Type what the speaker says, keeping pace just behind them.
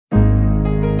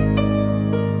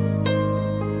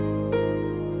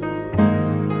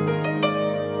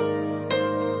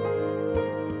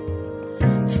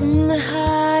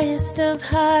highest of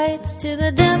heights to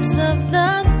the depths of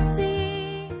the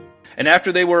sea. And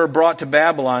after they were brought to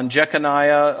Babylon,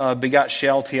 Jeconiah begot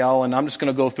Shealtiel, and I'm just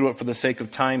going to go through it for the sake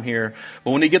of time here.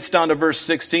 But when he gets down to verse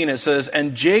 16, it says,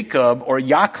 and Jacob, or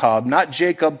Jacob, not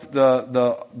Jacob,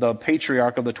 the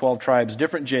patriarch of the 12 tribes,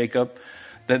 different Jacob.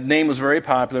 That name was very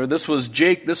popular. This was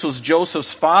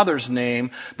Joseph's father's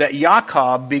name, that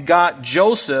Jacob begot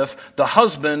Joseph, the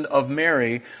husband of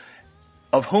Mary,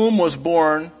 of whom was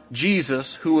born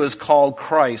Jesus, who is called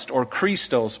Christ, or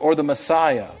Christos, or the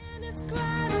Messiah.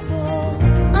 Indescribable,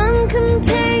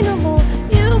 uncontainable,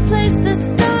 you place the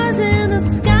stars in the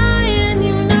sky and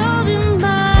you know them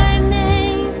by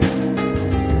name.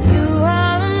 You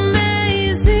are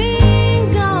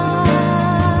amazing, God.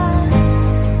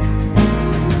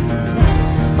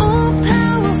 All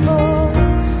powerful,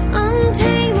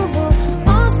 untamable,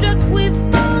 awestruck we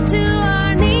fall to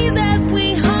our knees as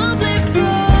we humbly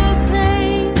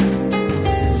proclaim.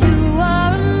 You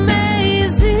are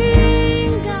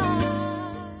amazing,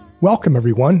 God. Welcome,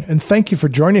 everyone, and thank you for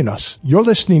joining us. You're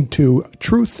listening to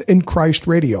Truth in Christ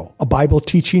Radio, a Bible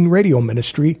teaching radio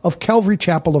ministry of Calvary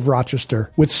Chapel of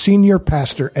Rochester with senior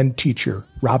pastor and teacher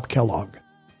Rob Kellogg.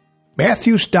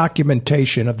 Matthew's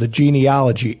documentation of the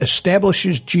genealogy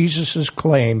establishes Jesus'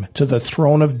 claim to the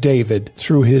throne of David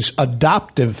through his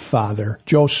adoptive father,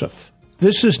 Joseph.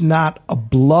 This is not a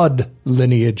blood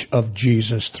lineage of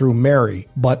Jesus through Mary,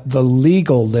 but the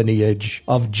legal lineage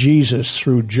of Jesus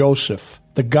through Joseph.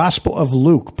 The Gospel of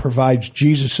Luke provides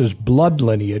Jesus' blood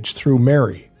lineage through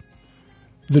Mary.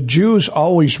 The Jews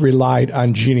always relied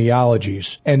on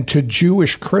genealogies, and to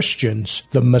Jewish Christians,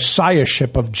 the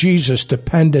messiahship of Jesus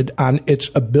depended on its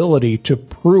ability to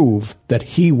prove that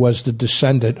he was the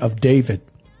descendant of David.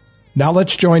 Now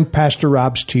let's join Pastor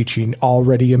Rob's teaching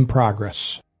already in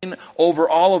progress. Over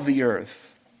all of the earth,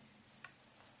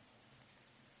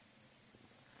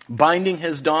 binding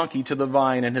his donkey to the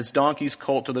vine and his donkey's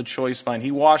colt to the choice vine.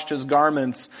 He washed his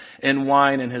garments in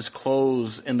wine and his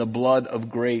clothes in the blood of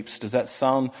grapes. Does that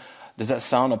sound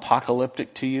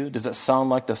apocalyptic to you? Does that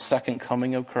sound like the second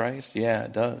coming of Christ? Yeah,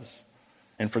 it does.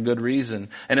 And for good reason.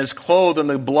 And his clothed in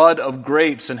the blood of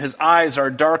grapes, and his eyes are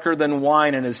darker than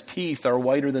wine, and his teeth are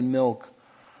whiter than milk.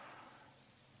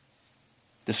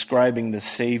 Describing the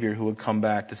Savior who would come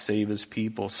back to save his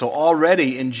people. So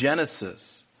already in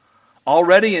Genesis,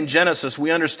 we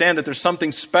understand that there's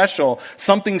something special,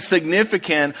 something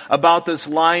significant about this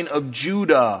line of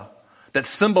Judah that's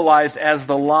symbolized as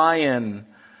the lion.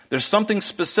 There's something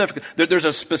specific. There's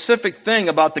a specific thing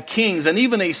about the kings, and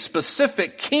even a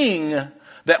specific king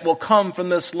that will come from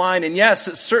this line. And yes,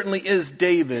 it certainly is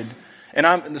David.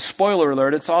 And the spoiler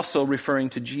alert, it's also referring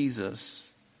to Jesus.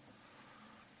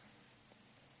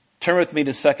 Turn with me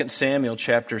to 2 Samuel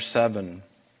chapter 7.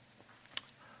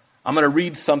 I'm going to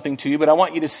read something to you, but I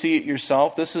want you to see it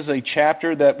yourself. This is a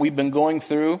chapter that we've been going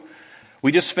through.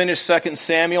 We just finished 2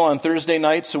 Samuel on Thursday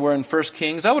night, so we're in 1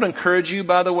 Kings. I would encourage you,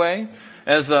 by the way,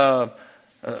 as an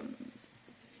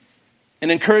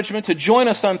encouragement to join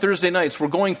us on Thursday nights. We're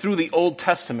going through the Old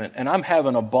Testament, and I'm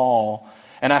having a ball.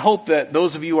 And I hope that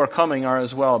those of you who are coming are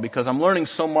as well, because I'm learning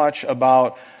so much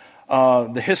about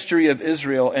the history of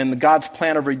Israel and God's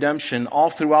plan of redemption all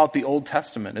throughout the Old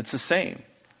Testament. It's the same.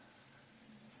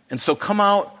 And so come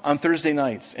out on Thursday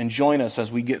nights and join us as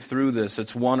we get through this.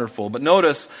 It's wonderful. But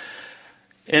notice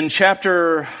in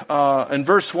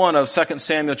verse 1 of 2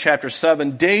 Samuel chapter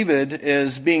 7, David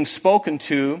is being spoken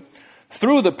to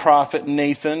through the prophet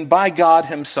Nathan by God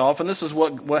himself. And this is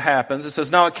what happens. It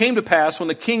says, now it came to pass when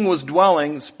the king was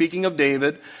dwelling, speaking of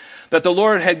David, that the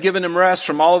Lord had given him rest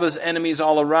from all of his enemies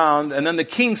all around. And then the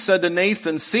king said to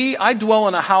Nathan, see, I dwell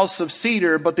in a house of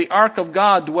cedar, but the ark of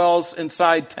God dwells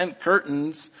inside tent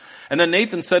curtains. And then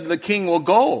Nathan said to the king, well,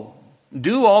 go,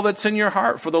 do all that's in your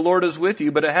heart, for the Lord is with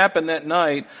you. But it happened that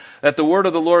night that the word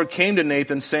of the Lord came to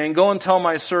Nathan, saying, go and tell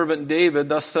my servant David,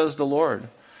 thus says the Lord.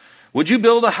 Would you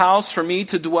build a house for me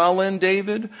to dwell in,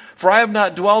 David? For I have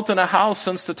not dwelt in a house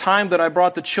since the time that I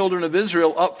brought the children of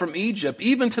Israel up from Egypt,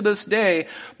 even to this day,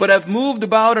 but have moved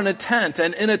about in a tent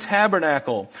and in a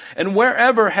tabernacle. And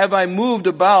wherever have I moved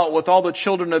about with all the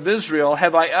children of Israel,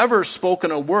 have I ever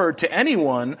spoken a word to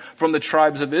anyone from the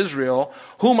tribes of Israel,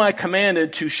 whom I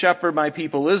commanded to shepherd my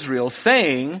people Israel,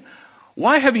 saying,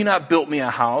 why have you not built me a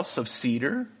house of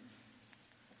cedar?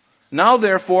 Now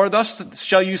therefore, thus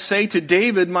shall you say to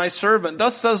David my servant,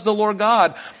 thus says the Lord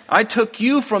God, I took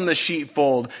you from the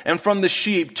sheepfold and from the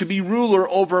sheep to be ruler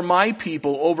over my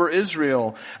people, over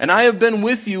Israel. And I have been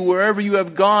with you wherever you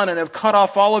have gone, and have cut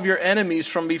off all of your enemies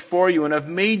from before you, and have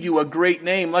made you a great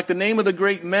name, like the name of the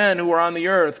great men who are on the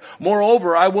earth.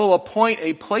 Moreover, I will appoint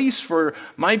a place for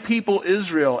my people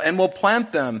Israel, and will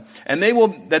plant them, and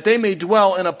that they may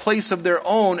dwell in a place of their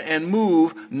own, and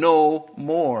move no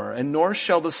more. And nor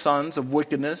shall the sons of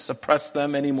wickedness oppress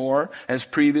them any more, as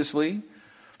previously.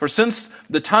 For since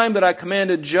the time that I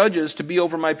commanded judges to be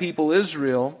over my people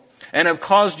Israel, and have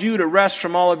caused you to rest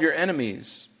from all of your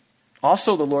enemies,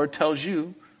 also the Lord tells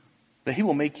you that he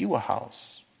will make you a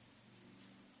house.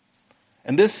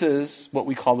 And this is what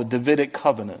we call the Davidic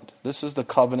covenant. This is the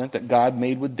covenant that God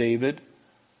made with David.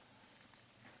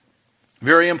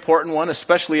 Very important one,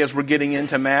 especially as we're getting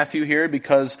into Matthew here,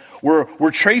 because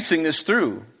we're tracing this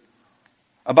through.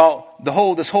 About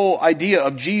this whole idea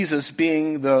of Jesus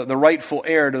being the rightful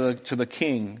heir to the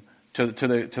king, to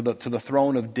the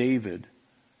throne of David,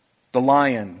 the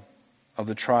Lion of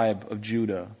the tribe of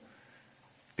Judah.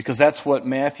 Because that's what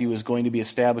Matthew is going to be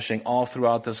establishing all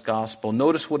throughout this gospel.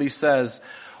 Notice what he says.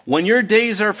 When your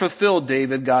days are fulfilled,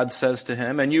 David, God says to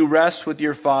him, and you rest with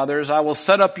your fathers, I will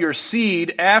set up your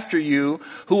seed after you,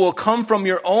 who will come from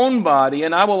your own body,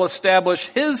 and I will establish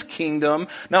his kingdom.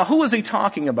 Now, who is he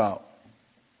talking about?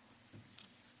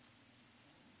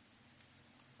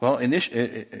 Well,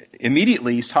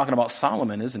 immediately he's talking about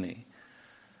Solomon, isn't he?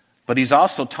 But he's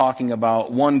also talking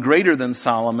about one greater than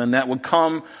Solomon that would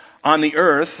come on the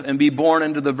earth and be born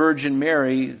into the Virgin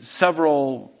Mary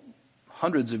several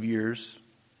hundreds of years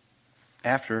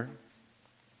after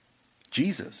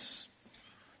Jesus.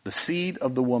 The seed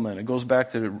of the woman. It goes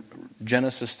back to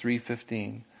Genesis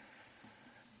 3:15.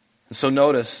 And so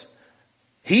notice,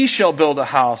 he shall build a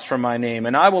house for my name,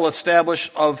 and I will establish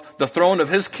of the throne of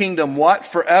his kingdom what?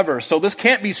 Forever. So this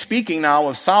can't be speaking now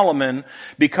of Solomon,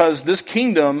 because this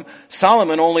kingdom,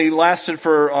 Solomon only lasted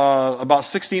for about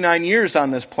 69 years on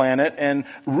this planet and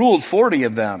ruled 40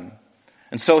 of them.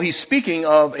 And so he's speaking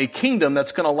of a kingdom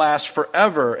that's going to last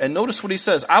forever. And notice what he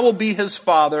says, I will be his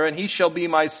father, and he shall be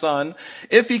my son.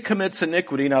 If he commits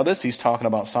iniquity, now this he's talking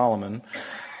about Solomon.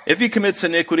 If he commits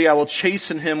iniquity, I will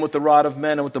chasten him with the rod of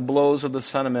men and with the blows of the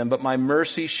Son of Men. But my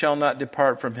mercy shall not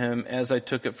depart from him, as I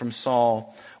took it from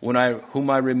Saul, whom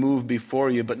I removed before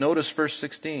you. But notice verse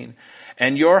 16.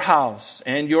 And your house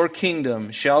and your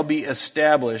kingdom shall be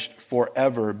established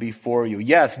forever before you.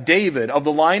 Yes, David, of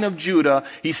the line of Judah,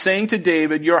 he's saying to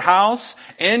David, your house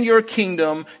and your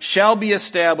kingdom shall be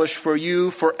established for you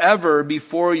forever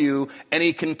before you. And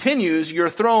he continues, your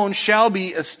throne shall be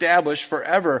established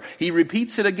forever. He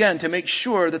repeats it again to make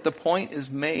sure that the point is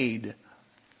made.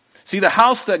 See, the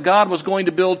house that God was going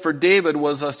to build for David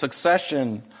was a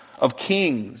succession of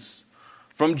kings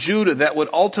from Judah that would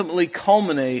ultimately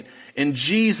culminate in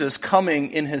Jesus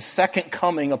coming in his second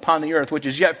coming upon the earth, which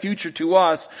is yet future to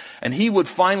us, and he would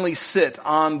finally sit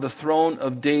on the throne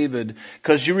of David.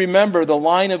 Because you remember, the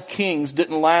line of kings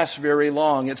didn't last very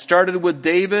long. It started with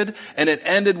David, and it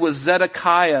ended with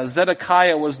Zedekiah.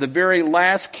 Zedekiah was the very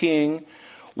last king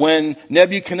when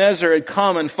Nebuchadnezzar had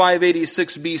come in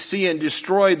 586 BC and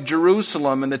destroyed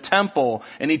Jerusalem and the temple,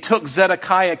 and he took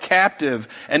Zedekiah captive.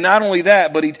 And not only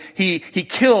that, but he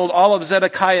killed all of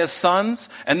Zedekiah's sons.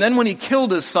 And then when he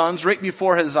killed his sons, right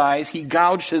before his eyes, he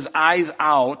gouged his eyes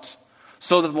out,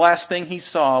 so that the last thing he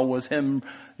saw was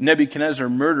Nebuchadnezzar,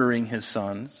 murdering his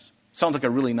sons. Sounds like a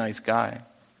really nice guy.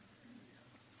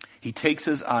 He takes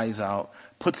his eyes out,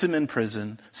 puts him in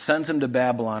prison, sends him to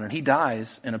Babylon, and he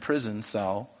dies in a prison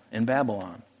cell in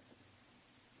Babylon.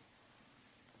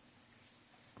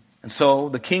 And so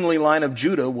the kingly line of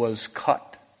Judah was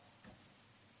cut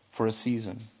for a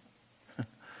season.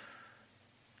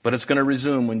 But it's going to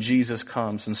resume when Jesus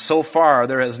comes. And so far,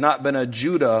 there has not been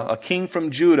a king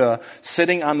from Judah,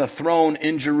 sitting on the throne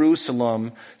in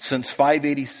Jerusalem since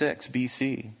 586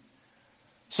 BC.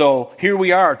 So here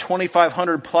we are,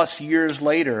 2,500 plus years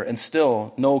later, and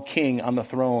still no king on the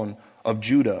throne of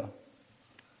Judah.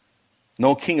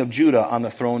 No king of Judah on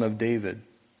the throne of David.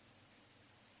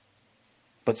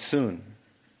 But soon,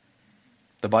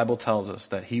 the Bible tells us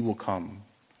that he will come.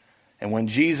 And when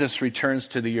Jesus returns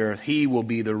to the earth, he will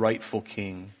be the rightful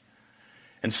king.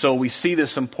 And so we see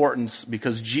this importance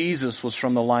because Jesus was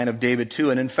from the line of David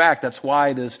too. And in fact, that's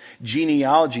why this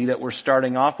genealogy that we're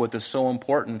starting off with is so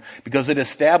important, because it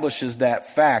establishes that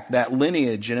fact, that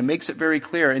lineage, and it makes it very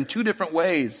clear. In two different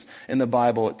ways in the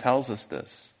Bible, it tells us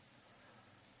this.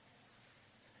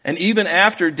 And even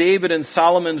after David and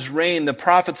Solomon's reign, the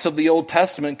prophets of the Old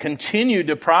Testament continued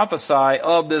to prophesy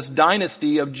of this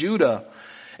dynasty of Judah.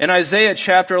 In Isaiah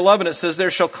chapter 11, it says, "There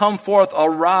shall come forth a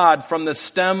rod from the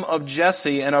stem of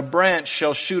Jesse, and a branch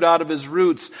shall shoot out of his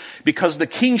roots," because the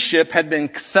kingship had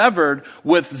been severed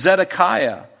with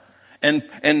Zedekiah. And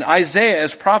Isaiah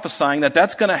is prophesying that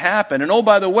that's going to happen. And oh,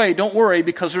 by the way, don't worry,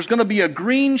 because there's going to be a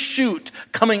green shoot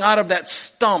coming out of that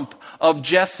stump of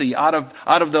Jesse, out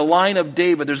of the line of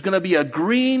David. There's going to be a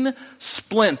green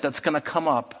splint that's going to come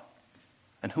up.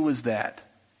 And who is that?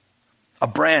 A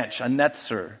branch, a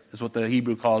netzer, is what the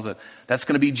Hebrew calls it. That's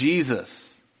going to be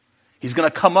Jesus. He's going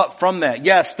to come up from that.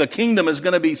 Yes, the kingdom is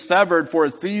going to be severed for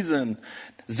a season.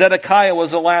 Zedekiah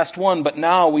was the last one, but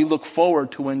now we look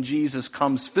forward to when Jesus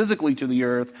comes physically to the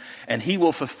earth, and he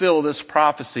will fulfill this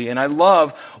prophecy. And I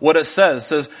love what it says. It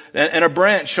says, "And a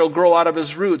branch shall grow out of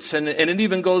his roots." And it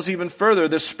even goes even further.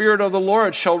 "The Spirit of the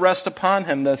Lord shall rest upon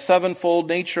him," the sevenfold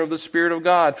nature of the Spirit of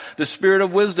God, "the Spirit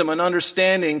of wisdom and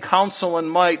understanding, counsel and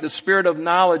might, the Spirit of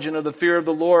knowledge and of the fear of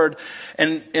the Lord."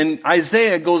 And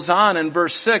Isaiah goes on in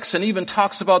verse 6 and even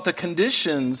talks about the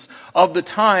conditions of the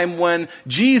time when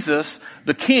Jesus,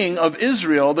 the King of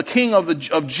Israel, the King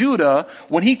of Judah,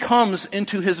 when he comes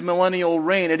into his millennial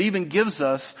reign, it even gives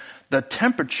us the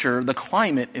temperature, the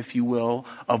climate, if you will,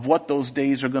 of what those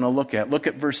days are going to look at. Look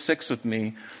at verse 6 with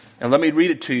me, and let me read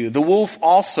it to you. "The wolf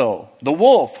also, the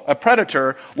wolf, a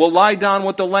predator, will lie down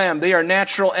with the lamb. They are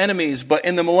natural enemies, but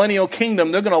in the millennial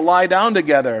kingdom, they're going to lie down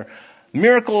together."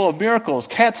 Miracle of miracles,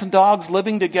 cats and dogs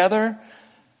living together.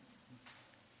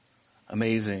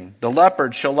 Amazing. "The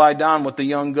leopard shall lie down with the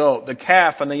young goat, the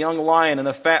calf and the young lion and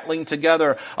the fatling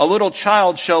together. A little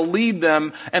child shall lead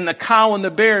them, and the cow and the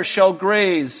bear shall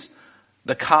graze."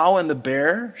 The cow and the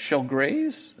bear shall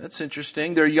graze? That's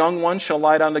interesting. "Their young ones shall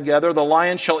lie down together. The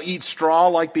lion shall eat straw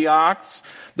like the ox.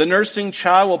 The nursing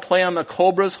child will play on the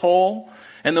cobra's hole.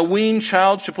 And the weaned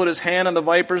child shall put his hand on the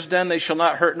viper's den. They shall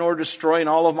not hurt nor destroy in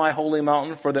all of my holy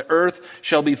mountain, for the earth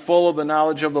shall be full of the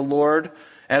knowledge of the Lord,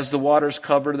 as the waters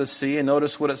cover the sea." And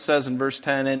notice what it says in verse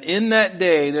 10. "And in that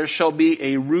day there shall be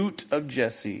a root of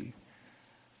Jesse."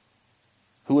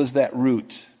 Who is that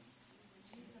root?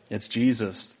 It's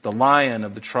Jesus, the Lion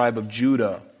of the tribe of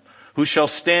Judah, "who shall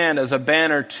stand as a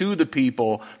banner to the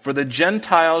people, for the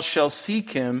Gentiles shall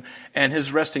seek him, and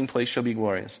his resting place shall be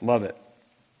glorious." Love it.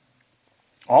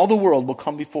 All the world will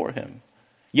come before him.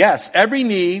 Yes, every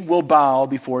knee will bow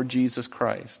before Jesus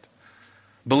Christ.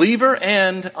 Believer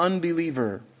and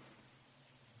unbeliever.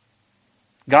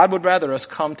 God would rather us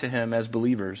come to him as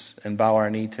believers and bow our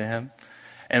knee to him.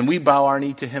 And we bow our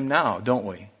knee to him now, don't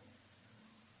we?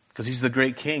 Because he's the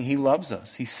great king. He loves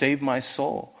us. He saved my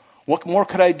soul. What more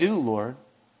could I do, Lord?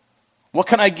 What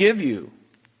can I give you?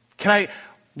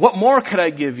 What more could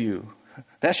I give you?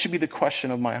 That should be the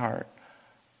question of my heart.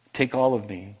 Take all of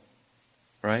me,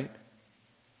 right?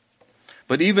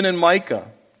 But even in Micah,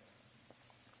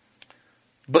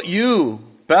 "But you,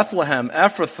 Bethlehem,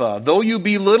 Ephrathah, though you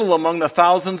be little among the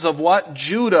thousands of" what?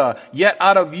 "Judah, yet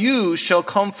out of you shall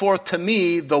come forth to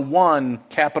me the one,"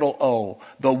 capital O,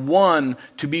 "the one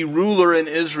to be ruler in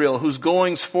Israel, whose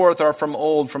goings forth are from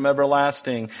old, from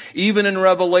everlasting." Even in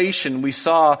Revelation, we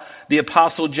saw the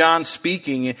Apostle John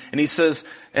speaking, and he says,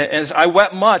 "As I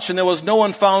wept much, and there was no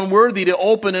one found worthy to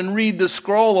open and read the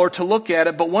scroll or to look at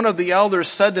it. But one of the elders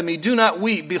said to me, 'Do not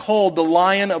weep. Behold, the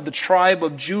Lion of the tribe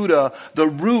of Judah, the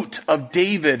root of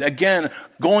David.'" Again,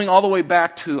 going all the way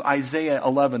back to Isaiah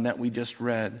 11 that we just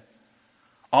read.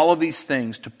 All of these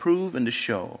things to prove and to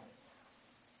show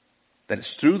that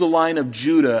it's through the line of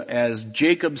Judah, as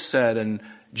Jacob said in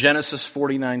Genesis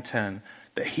 49:10,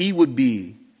 that he would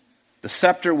be. The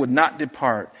scepter would not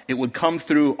depart. It would come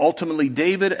through ultimately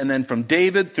David, and then from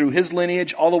David through his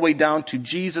lineage all the way down to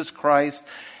Jesus Christ.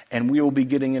 And we will be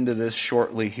getting into this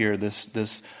shortly here, this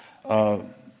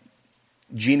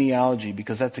genealogy,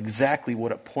 because that's exactly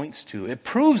what it points to. It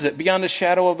proves it beyond a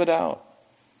shadow of a doubt.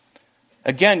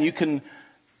 Again, you can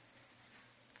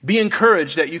be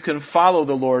encouraged that you can follow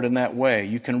the Lord in that way.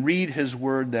 You can read his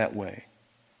word that way.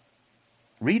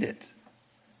 Read it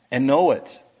and know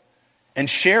it. And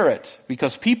share it,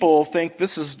 because people think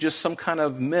this is just some kind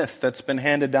of myth that's been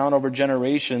handed down over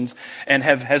generations and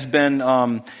has been,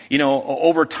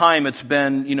 over time it's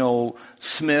been,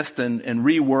 smithed and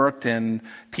reworked, and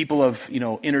people have,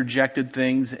 interjected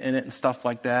things in it and stuff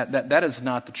like that. That is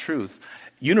not the truth.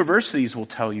 Universities will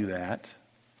tell you that.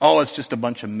 Oh, it's just a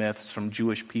bunch of myths from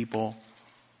Jewish people.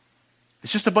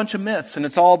 It's just a bunch of myths, and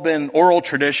it's all been oral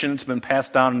tradition. It's been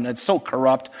passed down, and it's so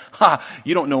corrupt.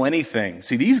 You don't know anything.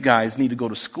 See, these guys need to go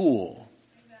to school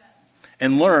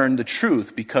and learn the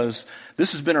truth, because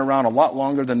this has been around a lot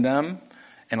longer than them,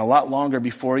 and a lot longer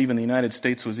before even the United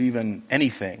States was even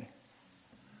anything.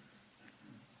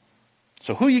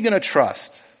 So who are you going to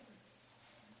trust?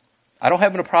 I don't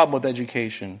have a problem with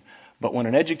education, but when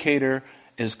an educator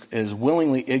is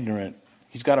willingly ignorant,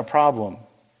 he's got a problem,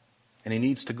 and he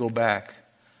needs to go back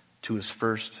to his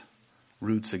first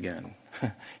roots again.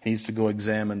 He needs to go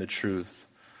examine the truth.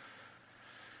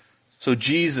 So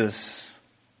Jesus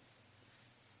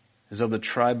is of the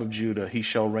tribe of Judah. He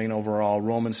shall reign over all.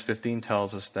 Romans 15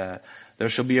 tells us that. There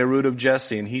shall be a root of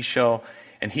Jesse, and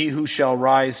he who shall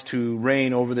rise to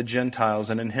reign over the Gentiles,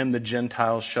 and in him the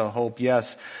Gentiles shall hope.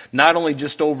 Yes, not only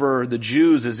just over the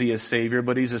Jews is he a Savior,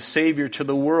 but he's a Savior to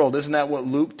the world. Isn't that what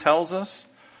Luke tells us?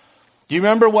 Do you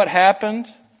remember what happened?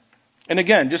 And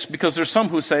again, just because there's some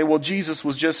who say, well, Jesus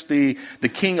was just the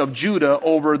king of Judah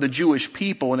over the Jewish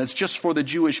people, and it's just for the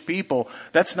Jewish people.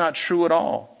 That's not true at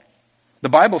all. The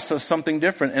Bible says something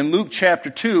different. In Luke chapter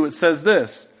 2, it says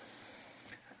this.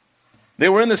 They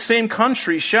were in the same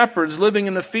country, shepherds living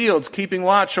in the fields, keeping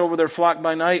watch over their flock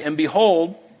by night. And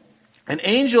behold, an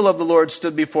angel of the Lord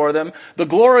stood before them. The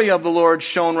glory of the Lord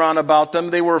shone round about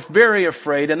them. They were very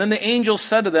afraid. And then the angel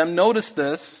said to them, notice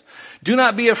this, do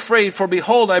not be afraid, for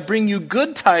behold, I bring you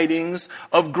good tidings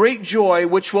of great joy,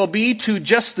 which will be to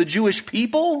just the Jewish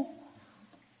people?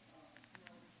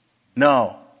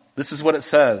 No, this is what it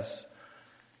says.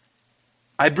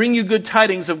 I bring you good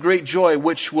tidings of great joy,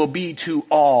 which will be to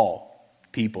all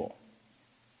people.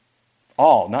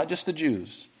 All, not just the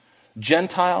Jews.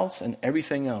 Gentiles and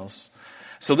everything else.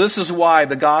 So this is why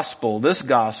this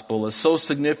gospel is so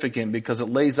significant, because it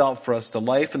lays out for us the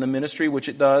life and the ministry, which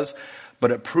it does, but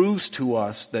it proves to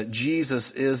us that Jesus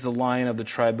is the Lion of the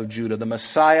tribe of Judah, the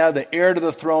Messiah, the heir to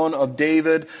the throne of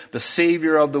David, the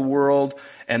Savior of the world.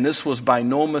 And this was by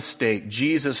no mistake.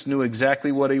 Jesus knew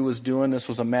exactly what he was doing. This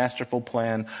was a masterful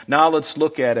plan. Now let's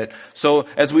look at it. So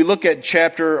as we look at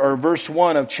verse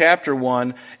 1 of chapter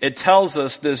 1, it tells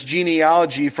us this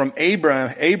genealogy from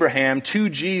Abraham to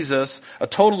Jesus, a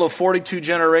total of 42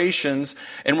 generations.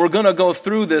 And we're going to go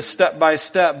through this step by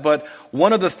step. But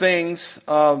one of the things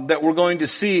that we're going to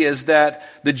see is that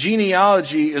the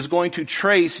genealogy is going to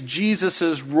trace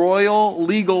Jesus' royal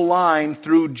legal line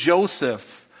through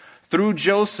Joseph.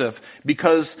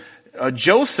 Because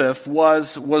Joseph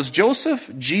was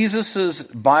Joseph Jesus'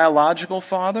 biological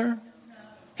father?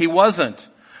 He wasn't.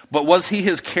 But was he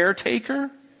his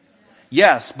caretaker?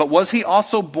 Yes. But was he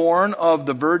also born of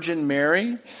the Virgin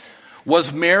Mary?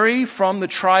 Was Mary from the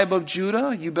tribe of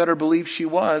Judah? You better believe she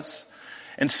was.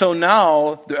 And so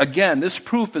now, again, this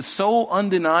proof is so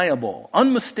undeniable,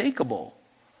 unmistakable.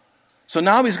 So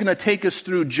now he's going to take us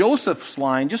through Joseph's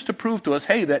line just to prove to us,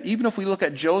 hey, that even if we look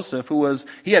at Joseph,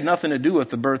 he had nothing to do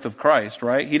with the birth of Christ,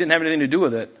 right? He didn't have anything to do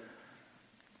with it.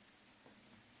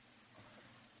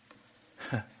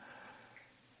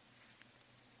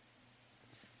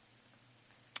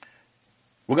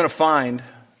 We're going to find,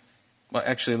 well,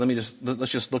 actually,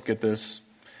 let's just look at this.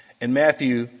 In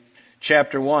Matthew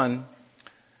chapter 1,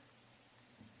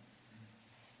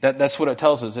 That's what it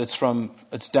tells us. It's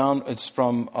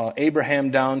from Abraham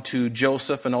down to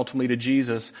Joseph and ultimately to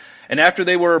Jesus. And after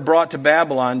they were brought to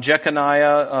Babylon,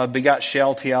 Jeconiah begot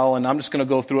Shealtiel, and I'm just going to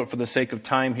go through it for the sake of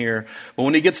time here. But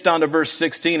when he gets down to verse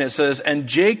 16, it says, and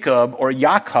Jacob, or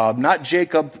Jacob, not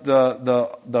Jacob,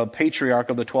 the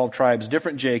patriarch of the 12 tribes,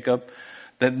 different Jacob.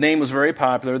 That name was very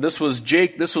popular. This was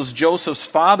Joseph's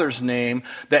father's name.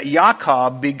 That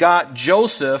Jacob begot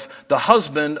Joseph, the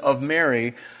husband of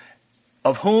Mary,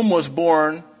 of whom was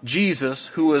born Jesus,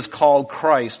 who is called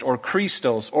Christ, or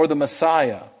Christos, or the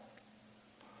Messiah.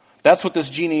 That's what this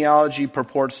genealogy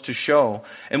purports to show.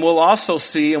 And we'll also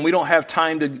see, and we don't have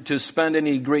time to spend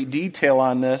any great detail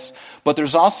on this, but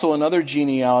there's also another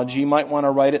genealogy. You might want to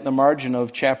write it in the margin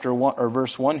of chapter 1 or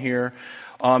verse 1 here.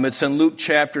 It's in Luke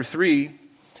chapter 3,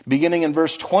 beginning in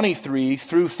verse 23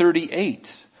 through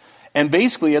 38. And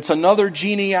basically, it's another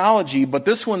genealogy, but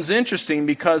this one's interesting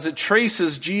because it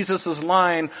traces Jesus'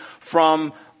 line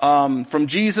from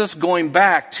Jesus going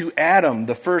back to Adam,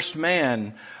 the first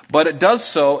man. But it does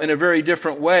so in a very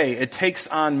different way. It takes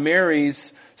on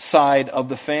Mary's side of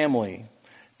the family.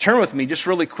 Turn with me, just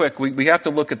really quick. We have to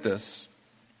look at this.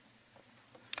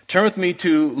 Turn with me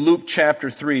to Luke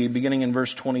chapter 3, beginning in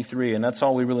verse 23, and that's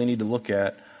all we really need to look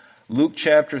at. Luke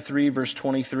chapter 3, verse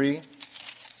 23.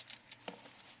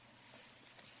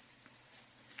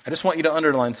 I just want you to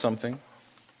underline something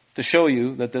to show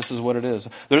you that this is what it is.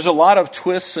 There's a lot of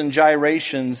twists and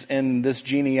gyrations in this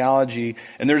genealogy,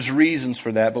 and there's reasons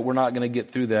for that, but we're not going to get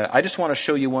through that. I just want to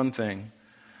show you one thing.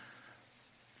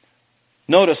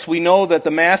 Notice, we know that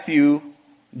the Matthew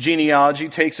genealogy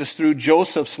takes us through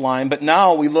Joseph's line, but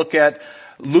now we look at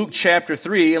Luke chapter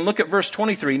 3, and look at verse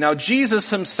 23. Now Jesus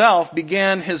himself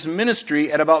began his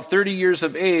ministry at about 30 years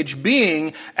of age,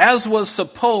 being, as was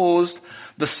supposed,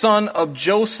 the son of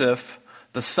Joseph,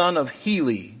 the son of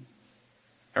Heli.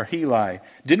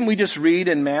 Didn't we just read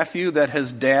in Matthew that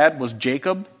his dad was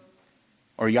Jacob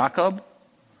or Jacob?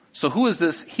 So who is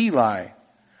this Heli?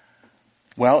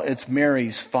 Well, it's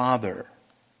Mary's father.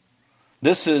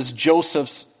 This is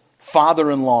Joseph's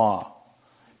father-in-law.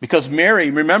 Because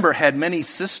Mary, remember, had many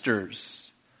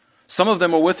sisters. Some of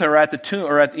them were with her at the tomb,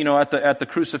 or at the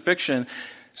crucifixion.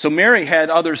 So Mary had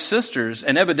other sisters,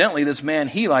 and evidently this man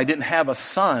Heli didn't have a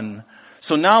son.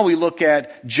 So now we look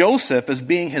at Joseph as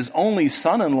being his only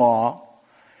son-in-law.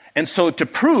 And so to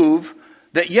prove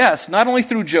that yes, not only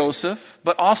through Joseph,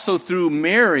 but also through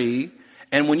Mary,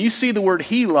 and when you see the word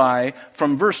Heli,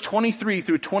 from verse 23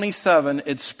 through 27,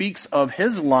 it speaks of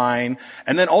his line,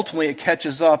 and then ultimately it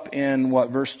catches up in,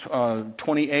 verse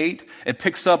 28? It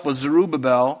picks up with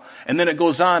Zerubbabel, and then it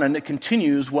goes on and it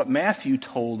continues what Matthew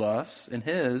told us in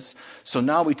his. So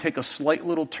now we take a slight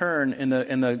little turn in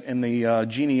the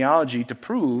genealogy to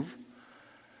prove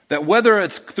that whether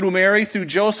it's through Mary, through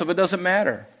Joseph, it doesn't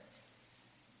matter.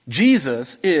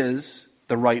 Jesus is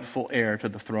the rightful heir to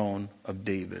the throne of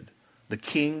David, the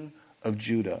King of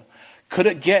Judah. Could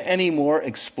it get any more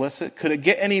explicit? Could it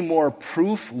get any more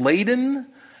proof-laden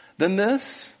than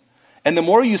this? And the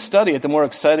more you study it, the more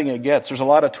exciting it gets. There's a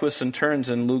lot of twists and turns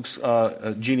in Luke's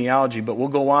genealogy, but we'll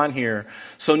go on here.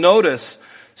 So notice,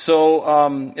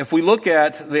 if we look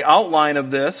at the outline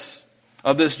of this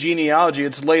genealogy,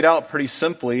 it's laid out pretty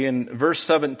simply, and verse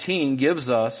 17 gives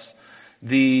us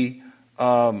the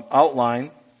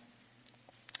outline.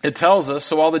 It tells us,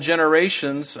 so all the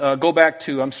generations, go back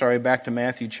to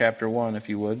Matthew chapter 1, if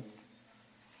you would.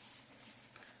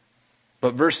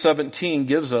 But verse 17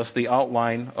 gives us the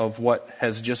outline of what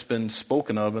has just been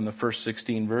spoken of in the first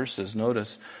 16 verses.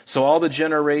 Notice, so all the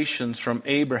generations from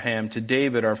Abraham to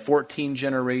David are 14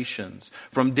 generations.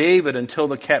 From David until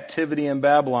the captivity in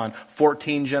Babylon,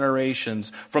 14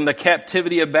 generations. From the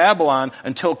captivity of Babylon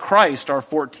until Christ are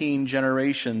 14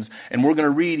 generations. And we're going to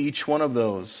read each one of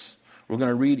those.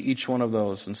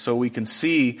 And so we can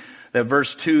see that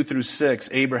verse 2 through 6,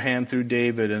 Abraham through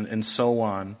David, and so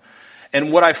on.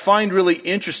 And what I find really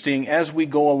interesting as we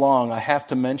go along, I have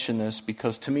to mention this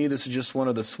because to me this is just one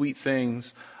of the sweet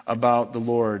things about the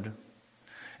Lord,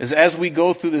 is as we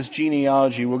go through this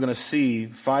genealogy, we're going to see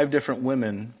 5 different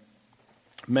women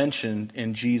mentioned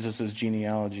in Jesus'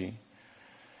 genealogy.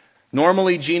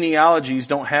 Normally, genealogies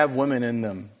don't have women in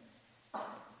them.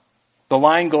 The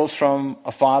line goes from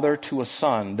a father to a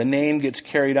son. The name gets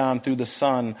carried on through the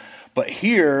son. But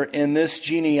here in this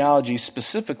genealogy,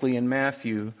 specifically in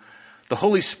Matthew, the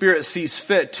Holy Spirit sees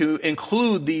fit to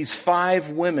include these 5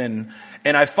 women.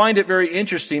 And I find it very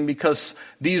interesting because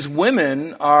these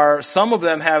women some of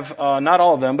them have, not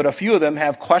all of them, but a few of them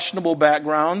have questionable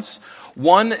backgrounds.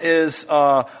 One is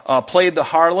played the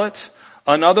harlot.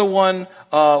 Another one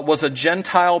was a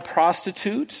Gentile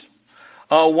prostitute.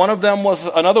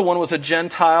 Another one was a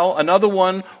Gentile. Another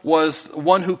one was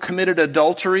one who committed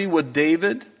adultery with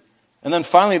David. And then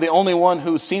finally, the only one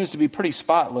who seems to be pretty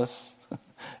spotless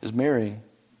is Mary.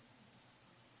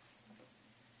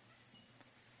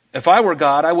 If I were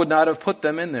God, I would not have put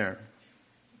them in there.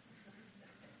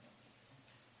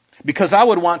 Because I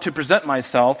would want to present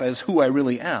myself as who I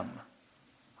really am.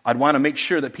 I'd want to make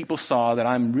sure that people saw that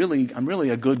I'm really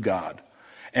a good God.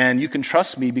 And you can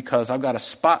trust me because I've got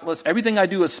everything I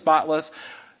do is spotless.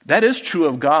 That is true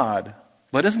of God.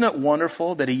 But isn't it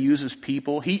wonderful that He uses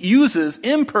people? He uses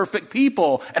imperfect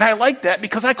people. And I like that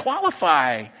because I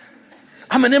qualify.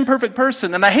 I'm an imperfect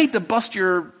person. And I hate to bust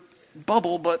your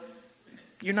bubble, but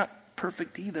you're not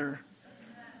perfect either.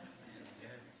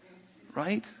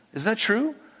 Right? Is that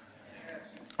true?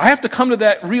 I have to come to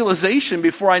that realization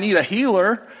before I need a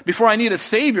healer, before I need a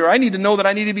Savior. I need to know that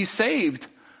I need to be saved.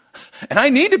 And I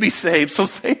need to be saved, so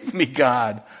save me,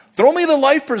 God. Throw me the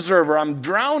life preserver. I'm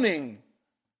drowning.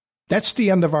 That's the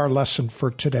end of our lesson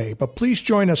for today, but please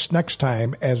join us next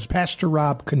time as Pastor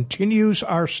Rob continues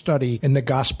our study in the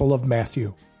Gospel of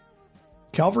Matthew.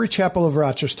 Calvary Chapel of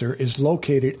Rochester is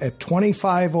located at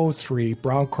 2503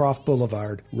 Browncroft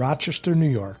Boulevard, Rochester, New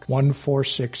York,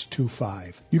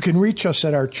 14625. You can reach us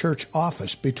at our church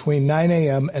office between 9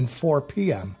 a.m. and 4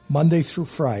 p.m., Monday through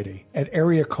Friday, at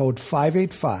area code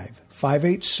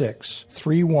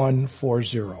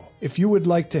 585-586-3140. If you would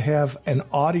like to have an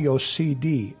audio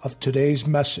CD of today's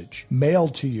message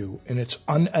mailed to you in its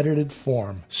unedited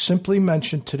form, simply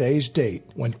mention today's date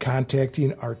when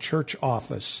contacting our church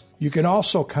office. You can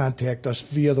also contact us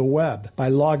via the web by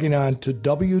logging on to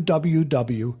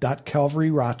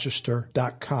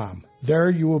www.calvaryrochester.com.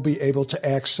 There you will be able to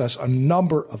access a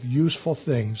number of useful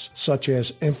things, such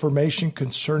as information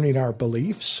concerning our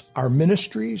beliefs, our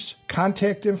ministries,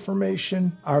 contact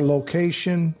information, our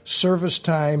location, service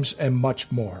times, and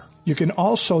much more. You can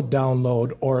also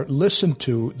download or listen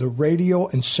to the radio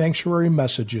and sanctuary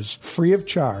messages free of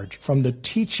charge from the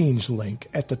teachings link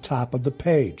at the top of the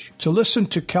page. To listen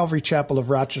to Calvary Chapel of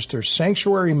Rochester's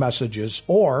sanctuary messages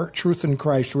or Truth in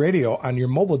Christ Radio on your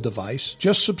mobile device,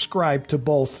 just subscribe to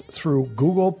both through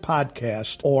Google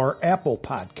Podcast or Apple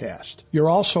Podcast. You're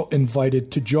also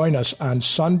invited to join us on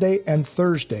Sunday and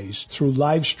Thursdays through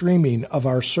live streaming of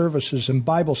our services and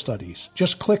Bible studies.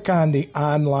 Just click on the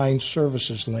online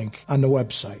services link on the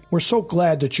website. We're so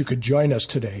glad that you could join us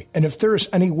today. And if there is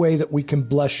any way that we can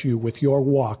bless you with your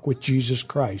walk with Jesus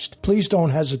Christ, please don't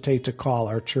hesitate to call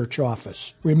our church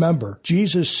office. Remember,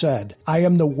 Jesus said, "I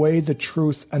am the way, the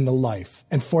truth, and the life.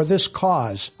 And for this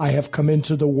cause I have come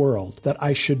into the world, that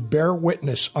I should bear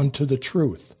witness unto the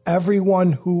truth.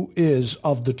 Everyone who is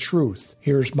of the truth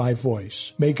hears my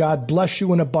voice." May God bless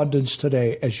you in abundance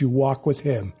today as you walk with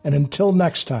Him. And until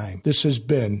next time, this has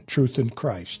been Truth in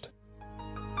Christ.